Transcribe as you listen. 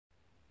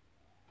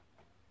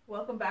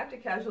Welcome back to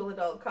Casual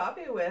Adult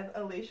Coffee with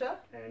Alicia.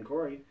 And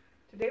Corey.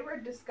 Today we're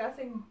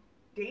discussing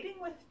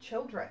dating with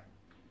children.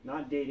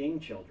 Not dating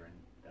children,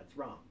 that's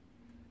wrong.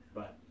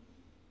 But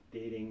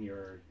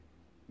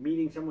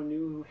meeting someone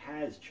new who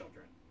has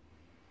children.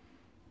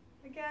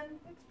 Again,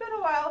 it's been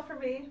a while for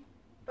me,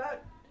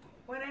 but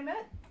when I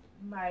met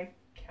my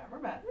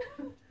cameraman,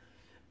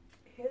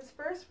 his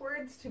first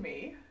words to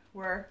me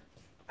were,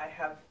 "I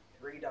have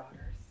 3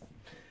 daughters."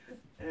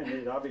 And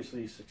it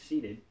obviously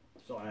succeeded.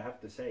 So I have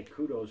to say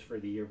kudos for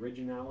the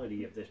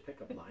originality of this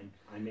pickup line.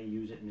 I may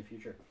use it in the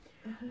future.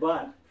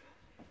 But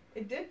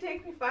it did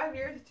take me 5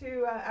 years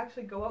to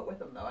actually go out with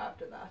him, though,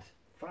 after that.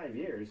 5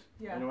 years?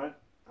 Yeah. You know what?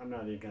 I'm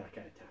not in that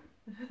kind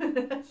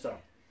of time. So.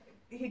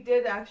 He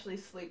did actually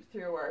sleep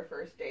through our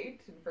first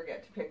date and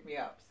forget to pick me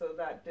up. So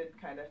that did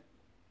kind of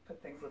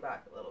put things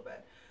back a little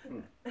bit.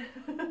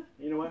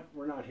 You know what?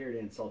 We're not here to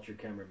insult your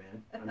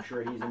cameraman. I'm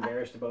sure he's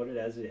embarrassed about it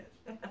as it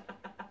is.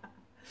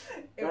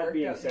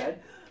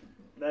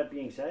 That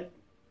being said,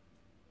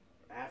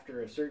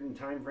 after a certain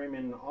time frame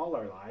in all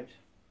our lives,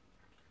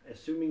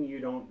 assuming you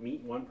don't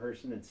meet one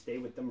person and stay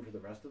with them for the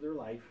rest of their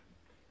life,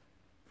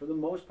 for the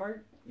most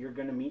part, you're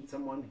going to meet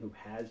someone who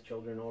has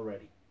children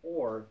already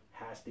or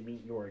has to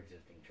meet your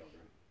existing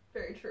children.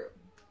 Very true.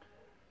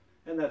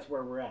 And that's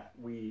where we're at.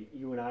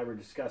 You and I were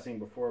discussing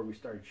before we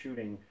started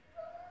shooting,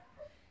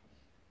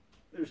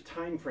 there's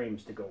time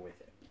frames to go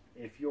with it.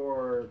 If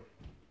you're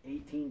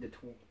 18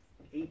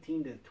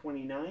 to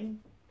 29,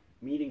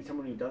 meeting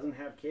someone who doesn't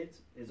have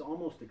kids is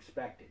almost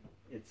expected.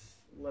 It's,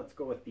 let's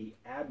go with the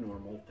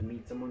abnormal to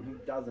meet someone who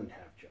doesn't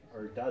have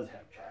or does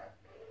have child.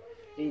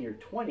 In your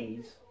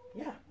 20s,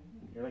 yeah,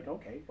 you're like,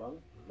 okay, well,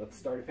 let's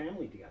start a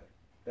family together.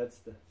 That's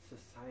the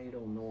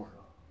societal norm.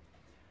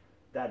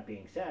 That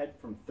being said,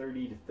 from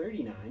 30 to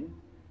 39,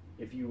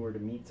 if you were to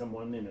meet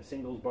someone in a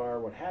singles bar,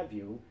 what have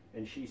you,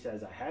 and she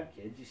says, I have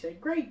kids, you say,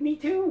 great, me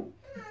too.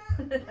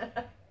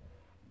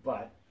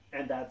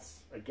 And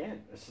that's,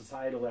 again, a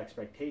societal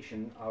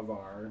expectation of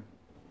our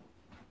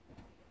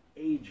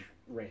age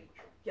range.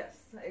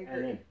 Yes, I agree.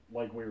 And then,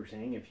 like we were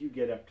saying, if you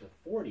get up to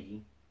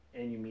 40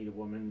 and you meet a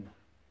woman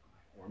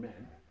or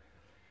man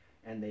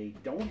and they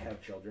don't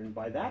have children,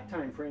 by that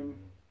time frame,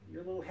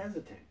 you're a little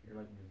hesitant. You're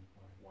like,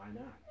 why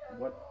not?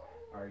 What,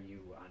 are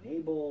you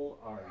unable?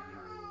 Are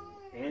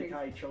you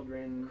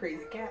anti-children?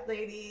 Crazy cat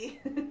lady.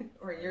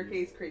 Or in your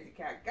case, crazy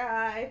cat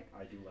guy.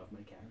 I do love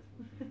my cats.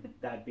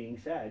 That being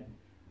said,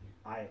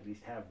 I at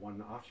least have one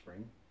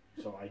offspring,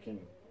 so I can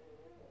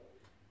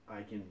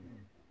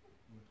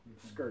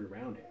skirt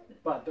around it.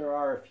 But there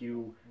are a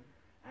few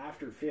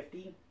after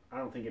 50. I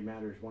don't think it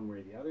matters one way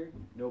or the other.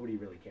 Nobody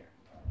really cares.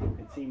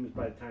 It seems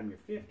by the time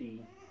you're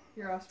 50,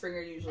 your offspring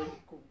are usually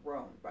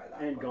grown by that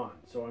and point. gone.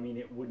 So I mean,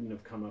 it wouldn't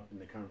have come up in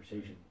the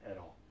conversation at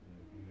all,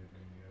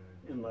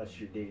 unless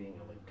you're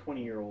dating a like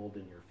 20-year-old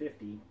and you're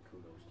 50.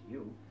 Kudos to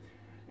you.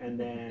 And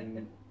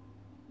then,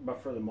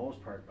 but for the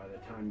most part, by the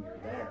time you're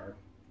there,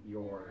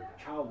 your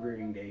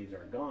child-rearing days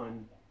are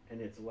gone,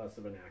 and it's less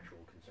of an actual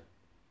concern.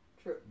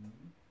 True.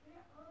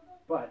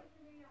 But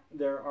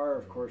there are,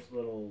 of course,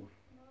 little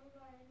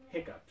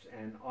hiccups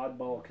and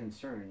oddball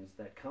concerns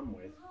that come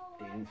with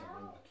dating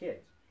someone with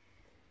kids.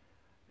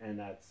 And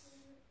that's...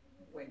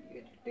 when do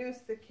you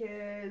introduce the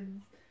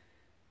kids?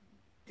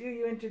 Do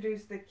you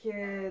introduce the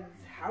kids?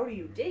 How do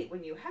you date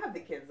when you have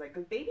the kids? Like,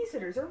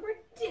 babysitters are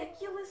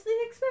ridiculously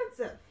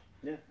expensive.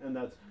 Yeah, and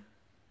that's...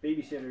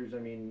 babysitters, I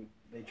mean...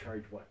 they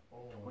charge what,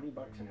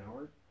 $20 an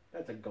hour?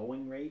 That's a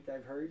going rate,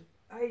 I've heard.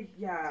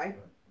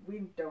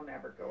 We don't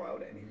ever go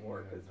out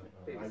anymore because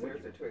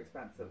babysitters are too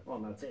expensive. Well,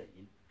 and that's it.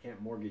 You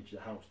can't mortgage the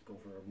house to go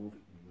for a movie.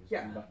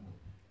 Yeah. But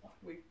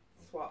we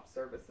swap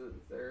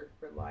services or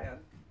rely on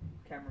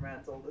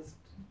cameraman's oldest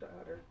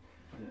daughter.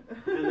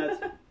 Yeah. And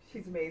that's...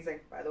 she's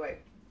amazing, by the way.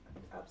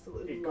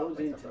 Absolutely. It goes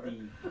into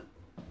the...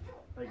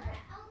 like,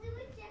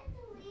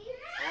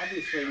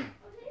 obviously,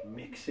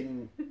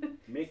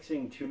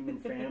 mixing two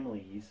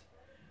families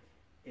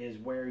is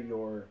where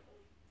you're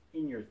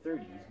in your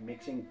 30s,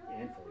 mixing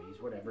and 40s,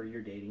 whatever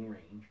your dating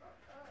range,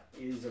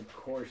 is of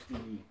course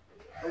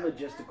a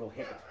logistical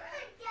hiccup.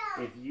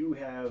 If you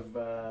have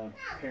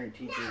parent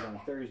teachers on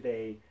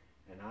Thursday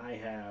and I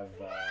have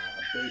a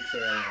bake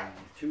sale on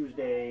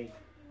Tuesday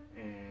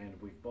and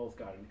we've both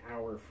got an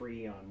hour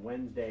free on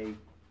Wednesday,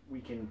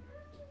 we can,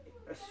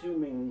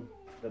 assuming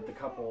that the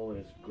couple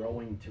is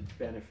growing to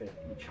benefit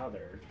each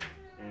other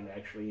and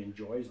actually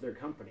enjoys their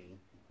company,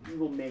 you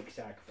will make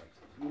sacrifices.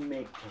 You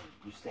make time.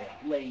 You stay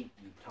up late,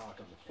 you talk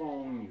on the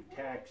phone, you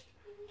text.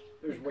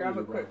 There's ways grab a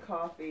around quick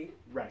coffee.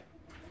 Right.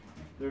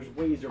 There's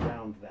ways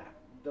around that.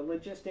 The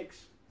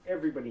logistics,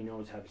 everybody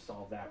knows how to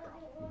solve that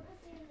problem.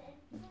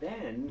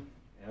 Then,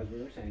 as we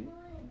were saying,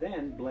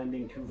 then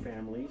blending two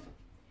families,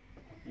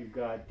 you've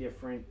got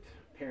different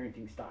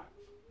parenting styles.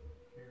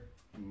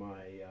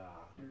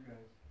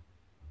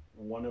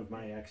 One of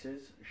my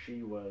exes,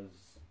 she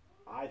was,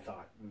 I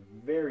thought,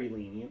 very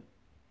lenient,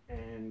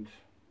 and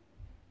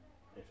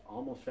it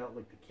almost felt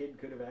like the kid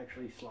could have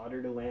actually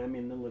slaughtered a lamb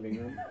in the living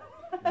room.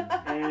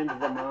 And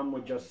the mom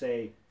would just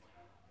say,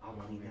 I'll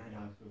clean that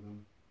up.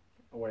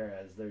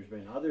 Whereas there's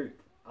been other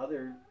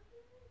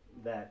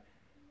that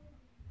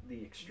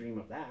the extreme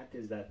of that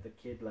is that the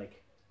kid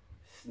like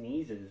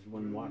sneezes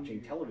when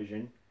watching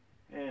television,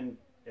 and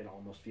it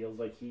almost feels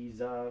like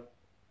he's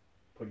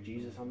put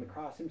Jesus on the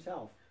cross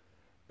himself.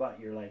 But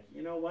you're like,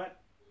 you know what?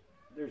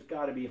 There's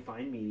got to be a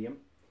fine medium,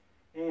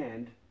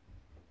 and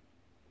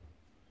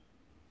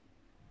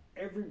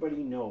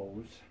everybody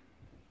knows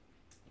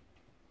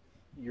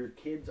your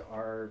kids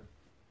are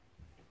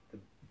the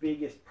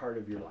biggest part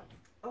of your life.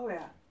 Oh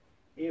yeah.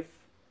 If,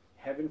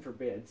 heaven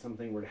forbid,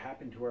 something were to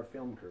happen to our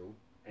film crew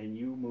and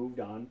you moved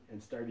on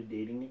and started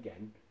dating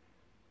again,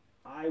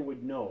 I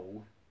would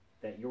know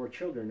that your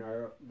children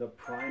are the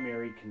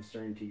primary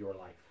concern to your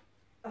life.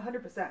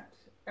 100%.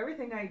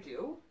 Everything I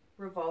do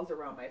revolves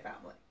around my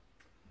family.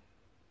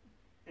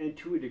 And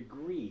to a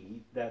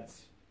degree,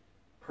 that's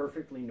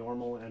perfectly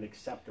normal and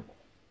acceptable.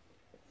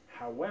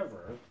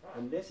 However,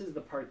 and this is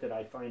the part that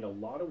I find a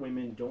lot of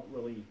women don't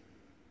really,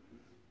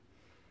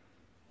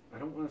 I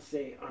don't want to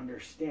say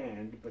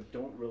understand, but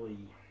don't really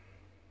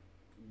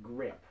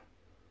grip,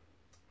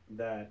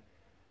 that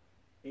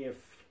if,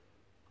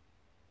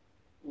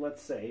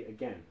 let's say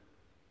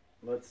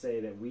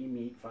that we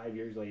meet 5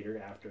 years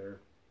later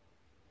after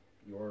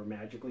you're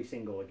magically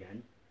single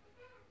again,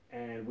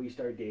 and we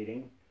start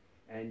dating,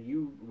 and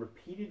you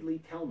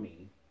repeatedly tell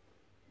me,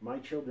 my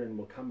children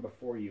will come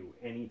before you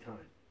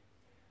anytime.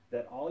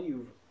 That all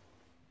you've,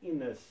 in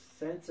the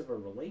sense of a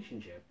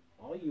relationship,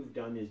 all you've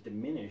done is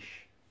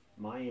diminish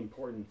my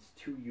importance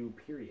to you,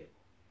 period.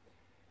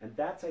 And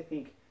that's, I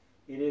think,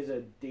 it is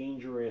a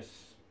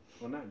dangerous,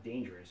 well, not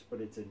dangerous,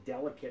 but it's a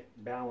delicate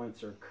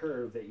balance or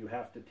curve that you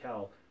have to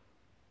tell.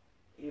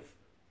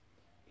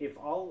 If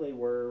all they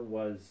were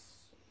was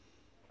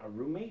a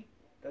roommate,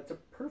 that's a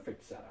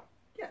perfect setup.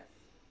 Yes.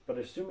 But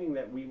assuming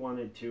that we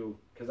wanted to,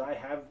 because I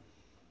have,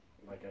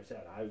 like I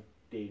said, I've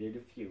dated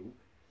a few,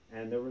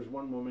 and there was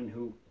one woman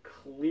who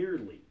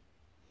clearly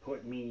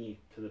put me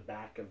to the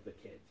back of the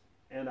kids.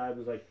 And I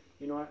was like,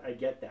 you know what, I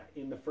get that.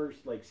 In the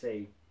first, like,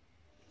 say,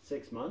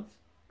 6 months,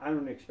 I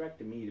don't expect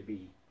me to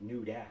be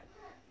new dad.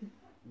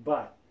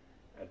 But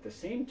at the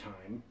same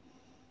time,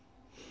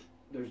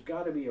 there's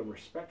got to be a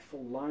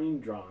respectful line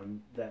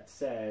drawn that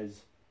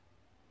says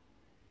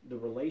the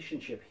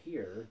relationship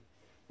here,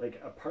 like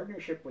a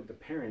partnership with the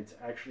parents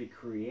actually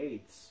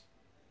creates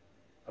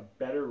a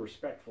better,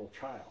 respectful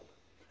child.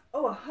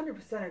 Oh,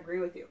 100% agree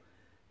with you.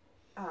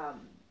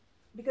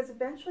 Because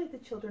eventually the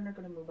children are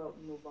going to move out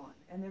and move on,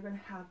 and they're going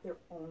to have their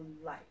own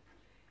life.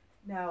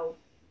 Now,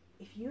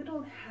 if you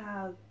don't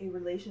have a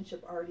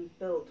relationship already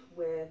built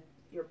with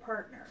your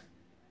partner,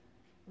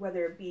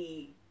 whether it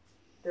be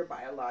their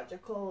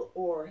biological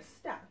or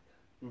step,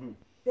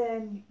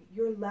 then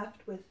you're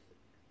left with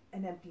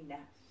an empty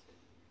nest.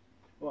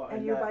 Well,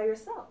 and you're by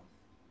yourself.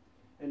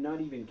 And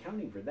not even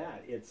counting for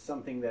that, it's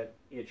something that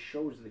it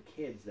shows the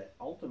kids that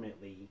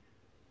ultimately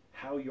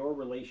how your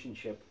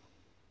relationship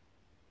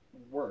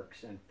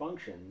works and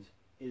functions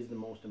is the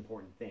most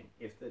important thing.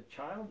 If the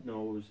child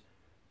knows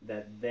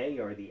that they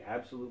are the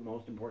absolute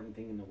most important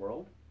thing in the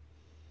world,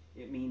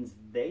 it means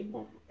they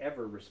won't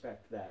ever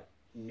respect that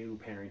new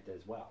parent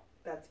as well.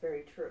 That's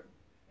very true.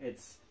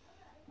 It's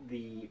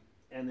the,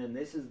 and then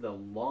this is the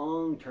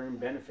long-term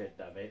benefit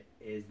of it,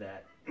 is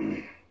that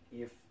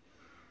if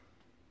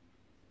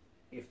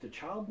the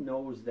child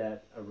knows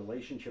that a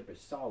relationship is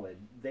solid,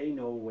 they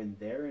know when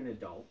they're an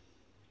adult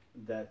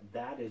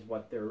that is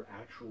what they're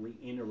actually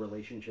in a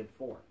relationship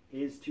for,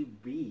 is to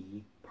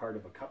be part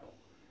of a couple.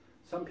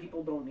 Some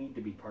people don't need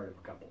to be part of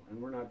a couple,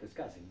 and we're not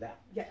discussing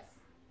that. Yes.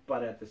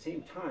 But at the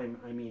same time,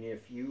 I mean,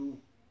 if you...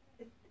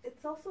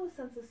 It's also a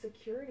sense of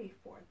security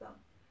for them.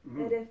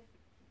 That if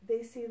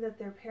they see that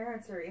their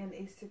parents are in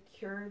a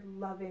secure,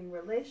 loving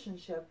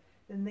relationship,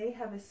 then they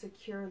have a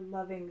secure,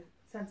 loving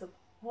sense of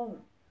home.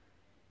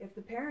 If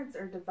the parents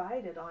are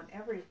divided on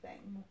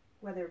everything,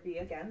 whether it be,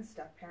 again,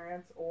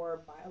 step-parents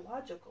or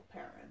biological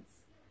parents,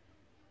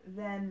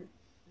 then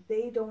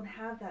they don't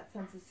have that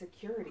sense of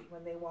security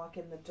when they walk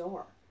in the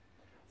door.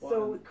 Well,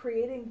 so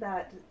creating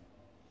that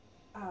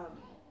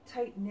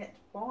tight-knit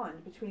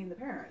bond between the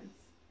parents.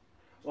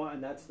 Well,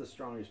 and that's the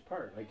strongest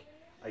part. Like,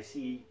 I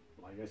see,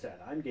 like I said,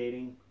 I'm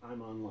dating,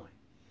 I'm online.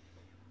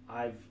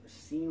 I've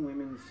seen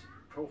women's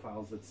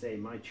profiles that say,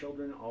 my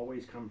children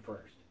always come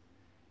first.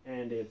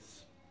 And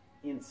it's,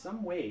 in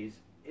some ways,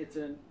 it's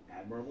an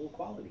admirable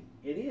quality.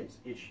 It is.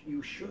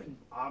 You should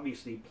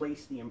obviously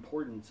place the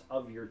importance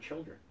of your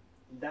children.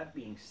 That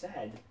being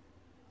said,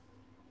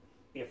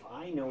 if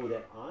I know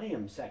that I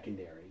am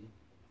secondary,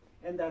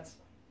 and that's,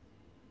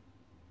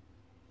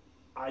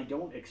 I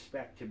don't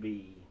expect to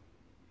be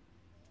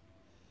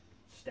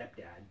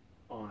stepdad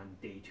on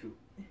day 2.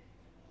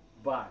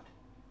 But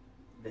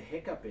the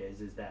hiccup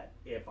is that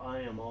if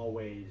I am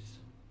always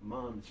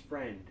mom's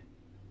friend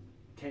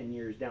 10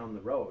 years down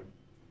the road,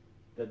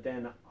 that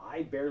then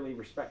I barely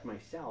respect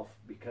myself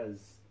because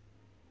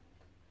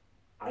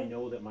I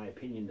know that my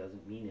opinion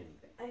doesn't mean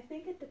anything. I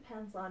think it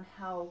depends on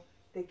how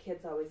the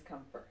kids always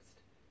come first.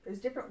 There's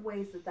different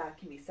ways that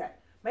can be said.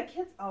 My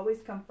kids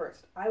always come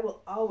first. I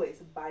will always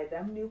buy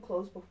them new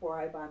clothes before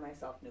I buy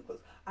myself new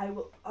clothes. I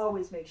will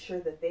always make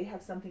sure that they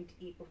have something to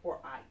eat before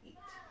I eat.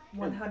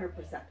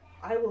 100%.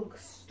 I will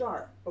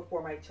starve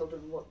before my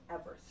children will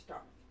ever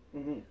starve.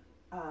 Mm-hmm.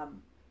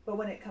 But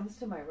when it comes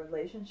to my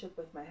relationship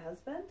with my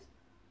husband,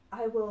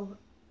 I will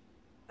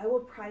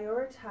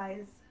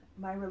prioritize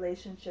my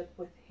relationship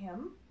with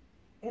him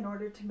in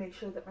order to make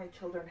sure that my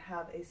children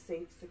have a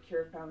safe,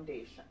 secure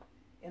foundation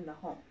in the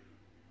home.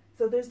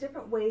 So there's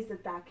different ways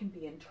that that can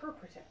be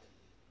interpreted.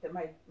 That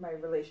my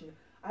relation,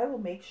 I will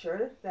make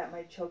sure that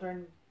my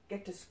children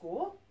get to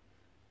school,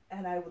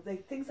 and I will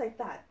like things like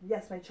that.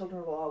 Yes, my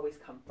children will always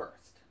come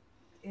first,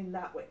 in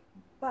that way.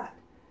 But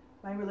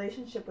my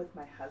relationship with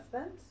my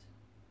husband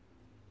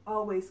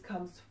always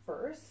comes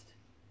first,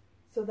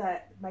 so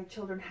that my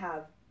children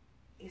have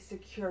a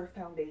secure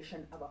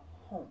foundation of a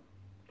home.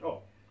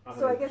 Oh, 100%.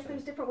 So I guess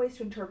there's different ways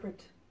to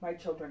interpret my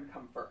children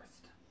come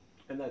first.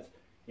 And that's,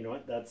 you know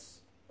what,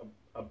 that's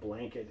a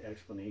blanket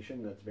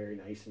explanation that's very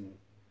nice and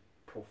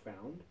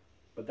profound.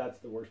 But that's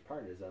the worst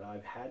part, is that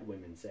I've had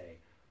women say,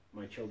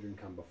 my children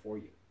come before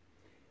you.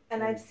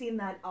 And I've seen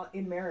that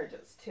in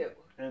marriages too.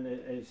 And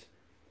it is,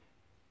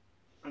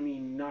 I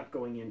mean, not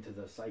going into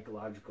the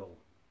psychological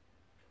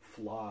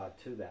flaw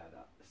to that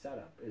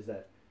setup, is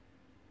that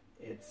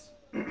it's,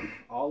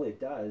 all it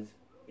does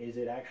is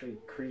it actually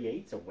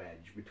creates a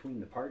wedge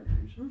between the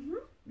partners. Mm-hmm.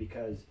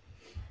 Because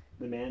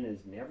the man is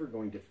never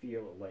going to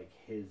feel like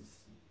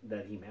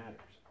that he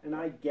matters. And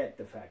I get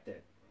the fact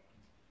that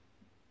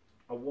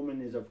a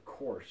woman is, of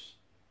course,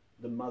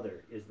 the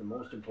mother is the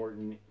most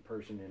important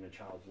person in a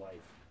child's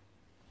life.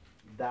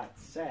 That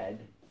said,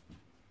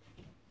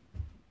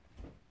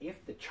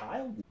 if the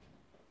child,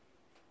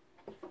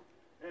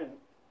 and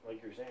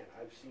like you're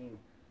saying,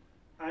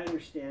 I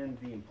understand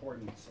the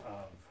importance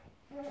of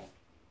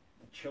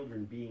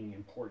children being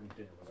important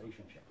in a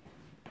relationship.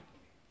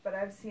 But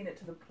I've seen it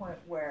to the point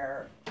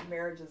where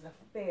marriages have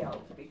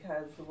failed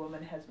because the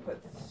woman has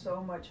put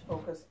so much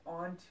focus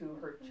onto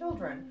her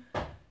children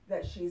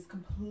that she's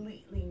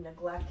completely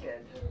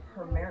neglected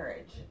her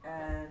marriage,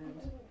 and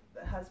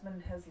the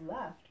husband has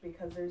left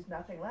because there's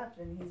nothing left,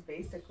 and he's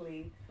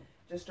basically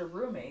just a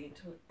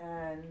roommate,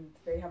 and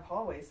they have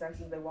hallway sex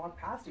as they walk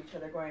past each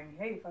other going,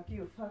 hey, fuck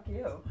you,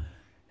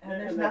 and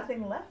there's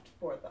nothing left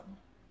for them.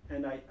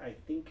 And I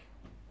think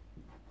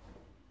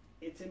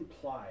it's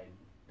implied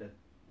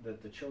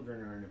that the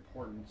children are an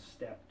important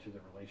step to the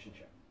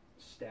relationship,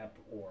 step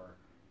or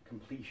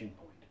completion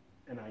point,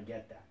 and I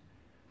get that.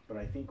 But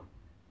I think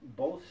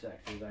both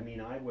sexes, I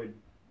mean, I was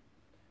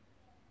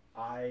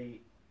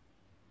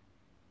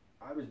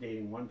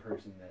dating one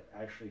person that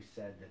actually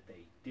said that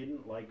they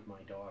didn't like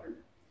my daughter,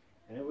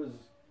 and it was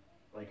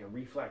like a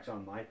reflex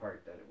on my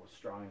part that it was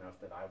strong enough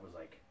that I was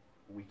like,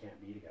 we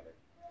can't be together.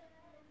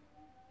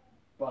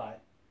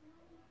 But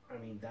I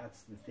mean,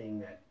 that's the thing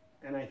that,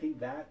 and I think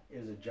that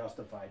is a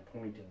justified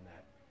point in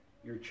that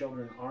your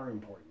children are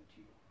important to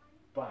you.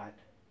 But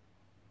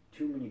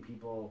too many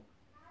people,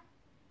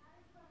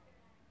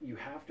 you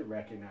have to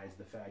recognize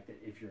the fact that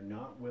if you're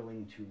not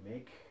willing to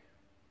make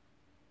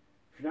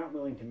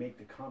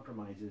the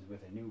compromises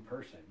with a new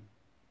person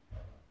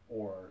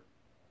or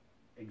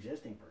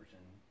existing person,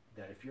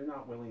 that if you're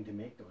not willing to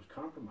make those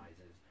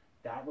compromises,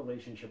 that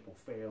relationship will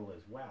fail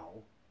as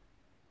well,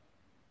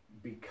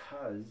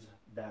 because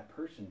that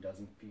person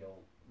doesn't feel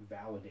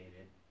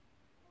validated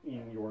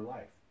in your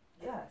life.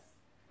 Yes,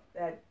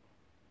 that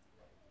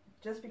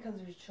just because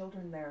there's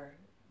children there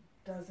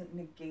doesn't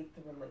negate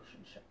the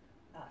relationship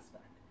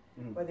aspect.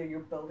 Mm-hmm. Whether you're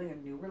building a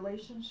new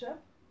relationship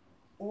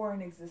or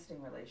an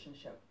existing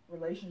relationship,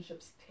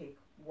 relationships take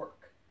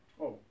work.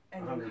 Oh,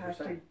 100%. And you have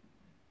to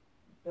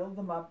build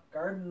them up,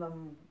 garden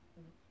them,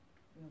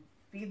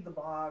 feed the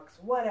box,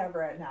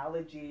 whatever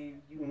analogy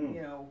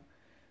you know,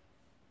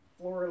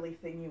 florally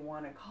thing you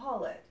want to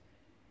call it.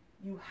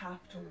 You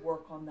have to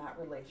work on that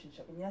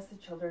relationship. And yes, the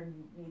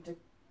children need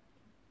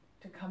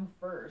to come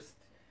first.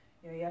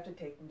 You know, you have to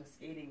take them to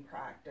skating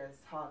practice,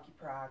 hockey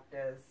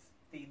practice,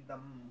 feed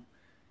them,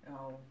 you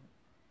know,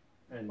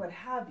 and what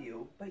have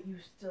you. But you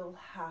still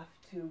have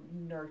to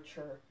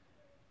nurture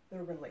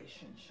the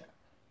relationship.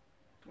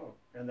 Oh,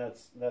 and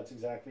that's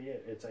exactly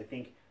it. It's, I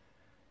think,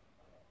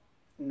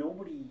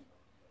 nobody,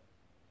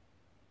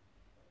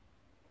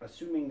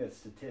 assuming that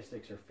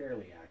statistics are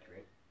fairly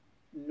accurate,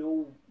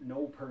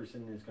 no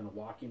person is going to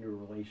walk into a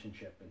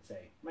relationship and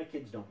say, my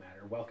kids don't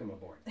matter, welcome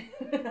aboard.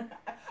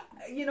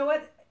 You know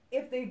what?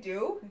 If they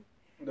do,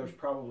 there's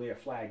probably a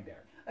flag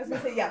there. I was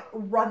going to say, yeah,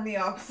 run the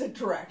opposite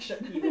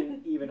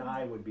direction. even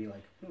I would be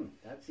like,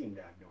 that seemed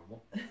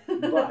abnormal.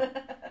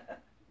 But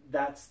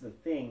that's the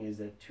thing, is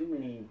that too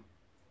many,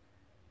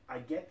 I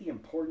get the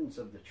importance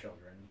of the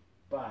children,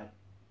 but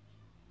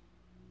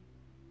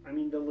I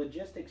mean, the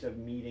logistics of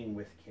meeting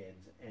with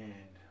kids and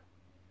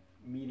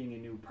meeting a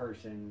new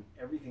person,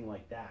 everything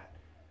like that,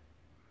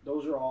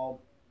 those are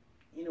all,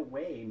 in a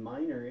way,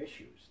 minor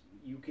issues.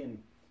 You can,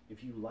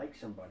 if you like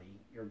somebody,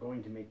 you're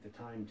going to make the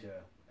time to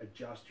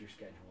adjust your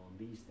schedule and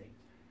these things.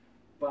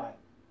 But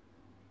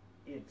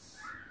it's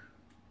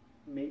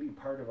maybe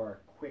part of our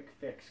quick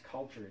fix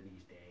culture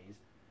these days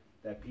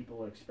that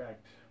people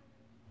expect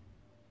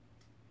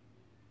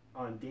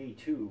on day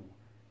 2,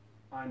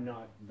 I'm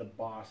not the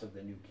boss of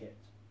the new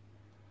kids.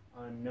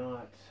 I'm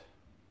not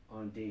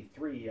on day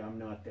 3, I'm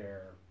not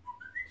their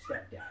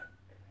stepdad.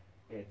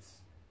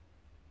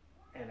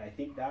 And I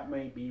think that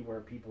might be where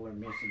people are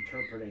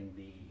misinterpreting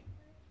the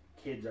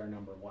kids are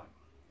number 1.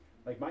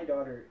 Like my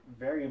daughter,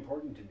 very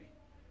important to me.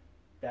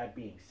 That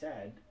being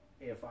said,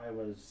 if I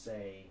was,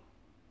 say,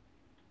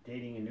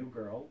 dating a new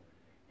girl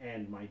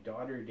and my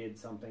daughter did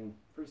something,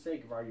 for the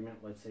sake of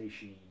argument, let's say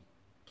she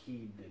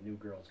keyed the new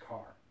girl's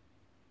car,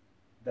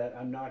 that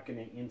I'm not going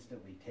to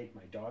instantly take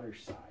my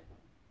daughter's side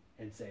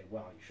and say,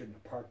 well, you shouldn't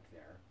have parked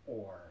there,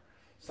 or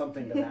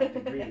something to that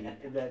degree.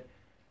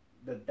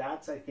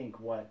 That's, I think,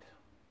 what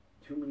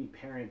too many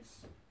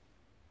parents,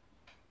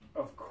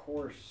 of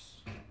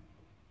course,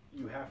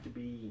 you have to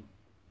be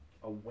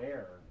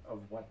aware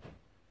of what,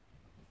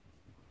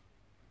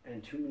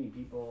 and too many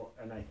people,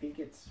 and I think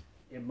it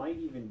might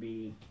even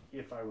be,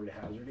 if I were to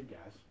hazard a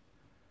guess,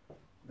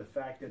 the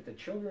fact that the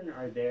children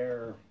are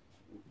there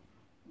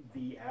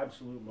the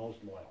absolute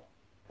most loyal.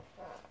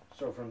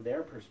 So from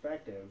their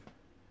perspective,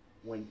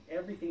 when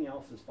everything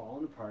else has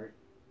fallen apart,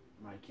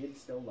 my kids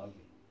still love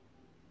me.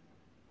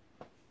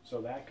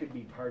 So that could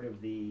be part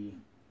of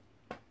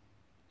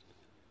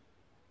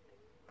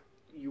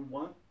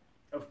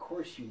of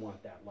course you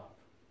want that love.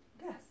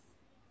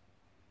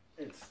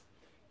 Yes.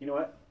 You know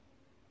what?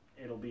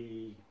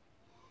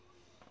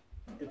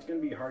 It's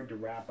going to be hard to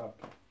wrap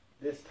up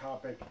this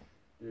topic.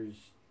 There's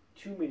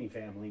too many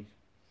families,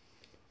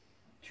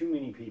 too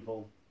many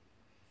people,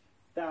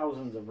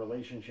 thousands of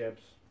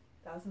relationships.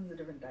 Thousands of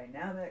different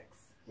dynamics.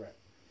 Right.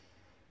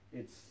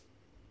 It's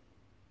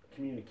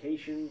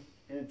communication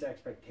and it's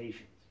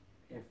expectations.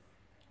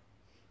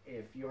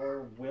 If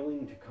you're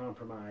willing to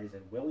compromise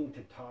and willing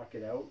to talk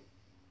it out,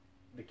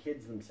 the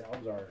kids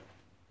themselves are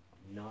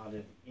not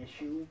an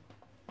issue.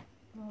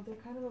 No, they're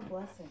kind of a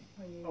blessing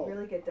when you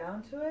really get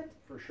down to it.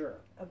 For sure.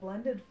 A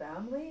blended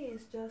family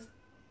is just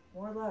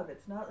more love.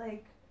 It's not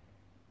like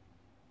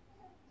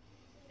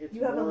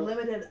you have a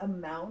limited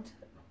amount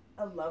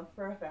of love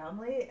for a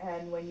family,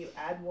 and when you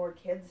add more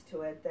kids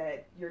to it,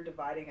 that you're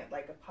dividing it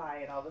like a pie,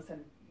 and all of a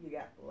sudden you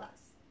get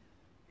less.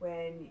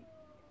 When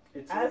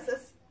as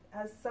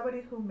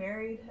somebody who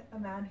married a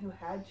man who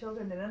had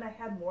children, and then I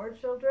had more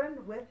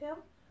children with him,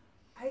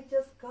 I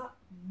just got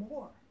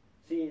more.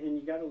 See, and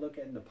you got to look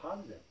at the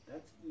positive.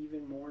 That's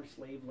even more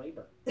slave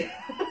labor.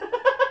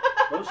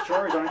 Those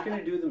chores aren't going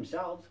to do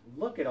themselves.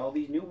 Look at all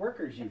these new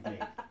workers you've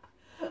made.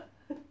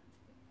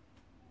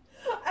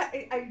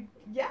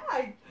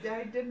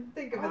 I didn't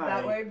think of it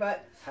that way,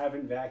 but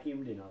haven't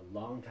vacuumed in a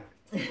long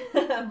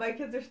time. My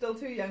kids are still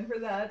too young for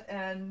that,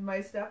 and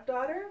my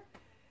stepdaughter,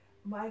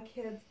 my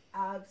kids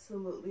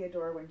absolutely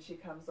adore when she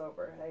comes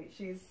over.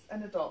 She's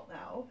an adult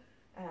now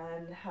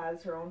and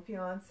has her own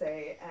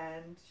fiance,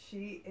 and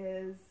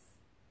she's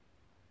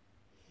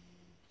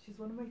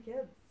one of my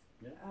kids.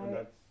 Yeah,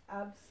 I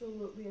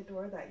absolutely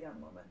adore that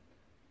young woman.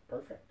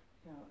 Perfect.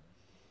 You know,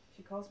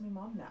 she calls me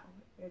mom now.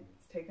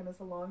 It's taken us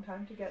a long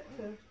time to get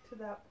to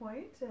that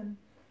point,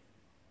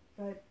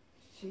 but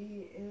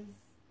she is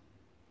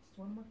just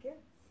one of my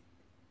kids.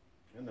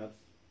 And that's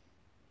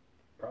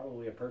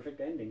probably a perfect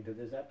ending to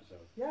this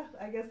episode. Yeah,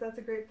 I guess that's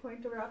a great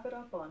point to wrap it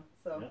up on.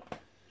 So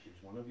yep.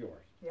 She's one of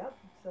yours. Yep.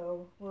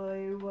 So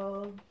we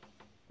will,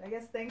 I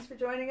guess, thanks for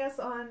joining us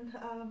on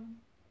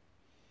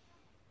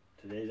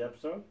today's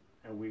episode,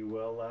 and we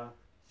will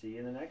see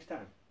you the next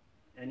time.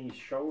 Any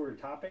show or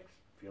topics,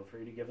 feel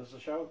free to give us a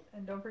shout.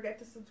 And don't forget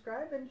to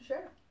subscribe and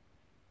share.